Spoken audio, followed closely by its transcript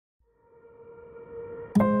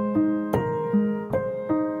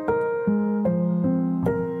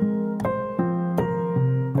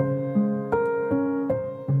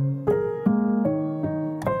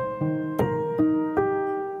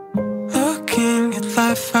at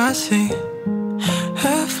life I see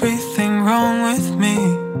everything wrong with me,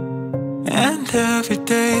 and every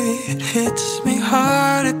day it hits me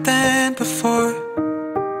harder than before,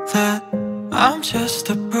 that I'm just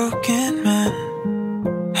a broken man,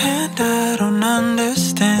 and I don't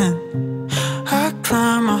understand. I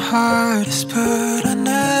climb my hardest, but I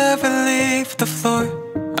never leave the floor.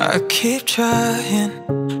 I keep trying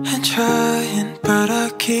and trying, but I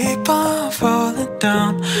keep on falling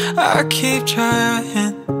down. I keep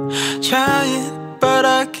trying, trying, but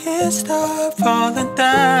I can't stop falling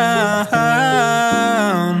down.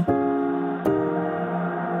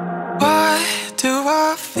 Why do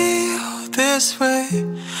I feel this way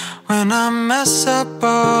when I mess up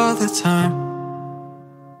all the time?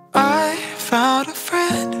 I found a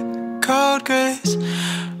friend called Grace.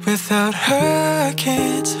 Without her I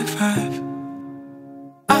can't survive.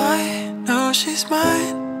 I know she's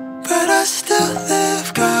mine, but I still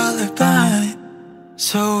live colorblind.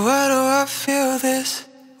 So why do I feel this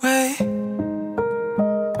way?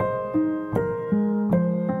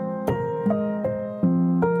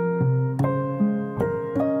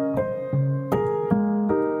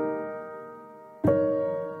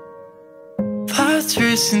 Thoughts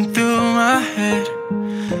racing through my head,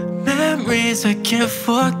 memories I can't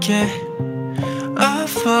forget,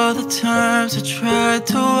 of all the times I tried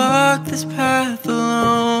to walk this path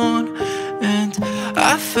alone, and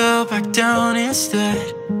I fell back down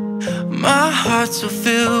instead. My heart's so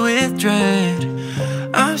filled with dread.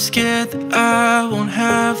 I'm scared that I won't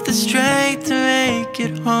have the strength to make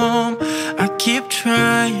it home. I keep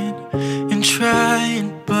trying and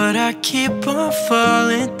trying, but I keep on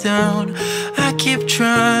falling down. I keep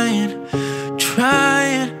trying,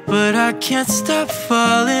 trying, but I can't stop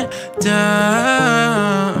falling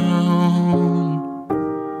down.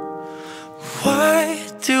 Why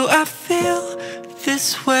do I feel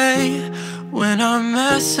this way when I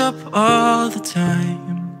mess up all the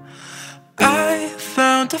time? I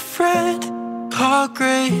found a friend called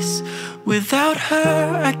Grace. Without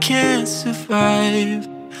her I can't survive.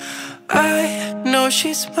 I know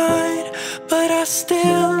she's mine, but I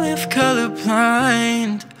still live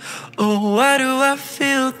colorblind. Oh, why do I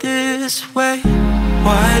feel this way?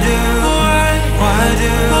 Why do I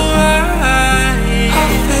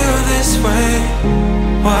feel this way?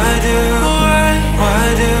 Why do I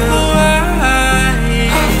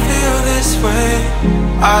feel this way?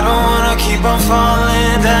 I don't wanna keep on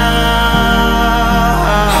falling down.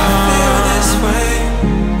 I feel this way.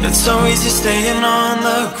 It's so easy staying on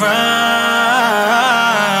the ground.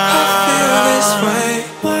 I feel this way.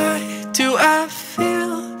 Why do I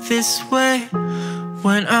feel this way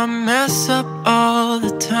when I mess up all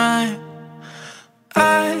the time?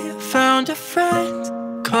 I found a friend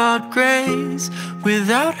called Grace.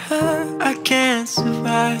 Without her I can't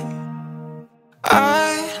survive. I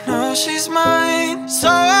know she's mine, so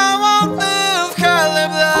I won't live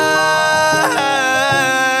colorblind.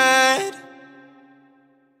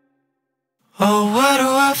 Oh, why do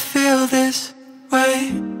I feel this way?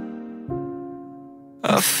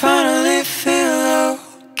 I finally feel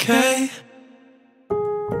okay.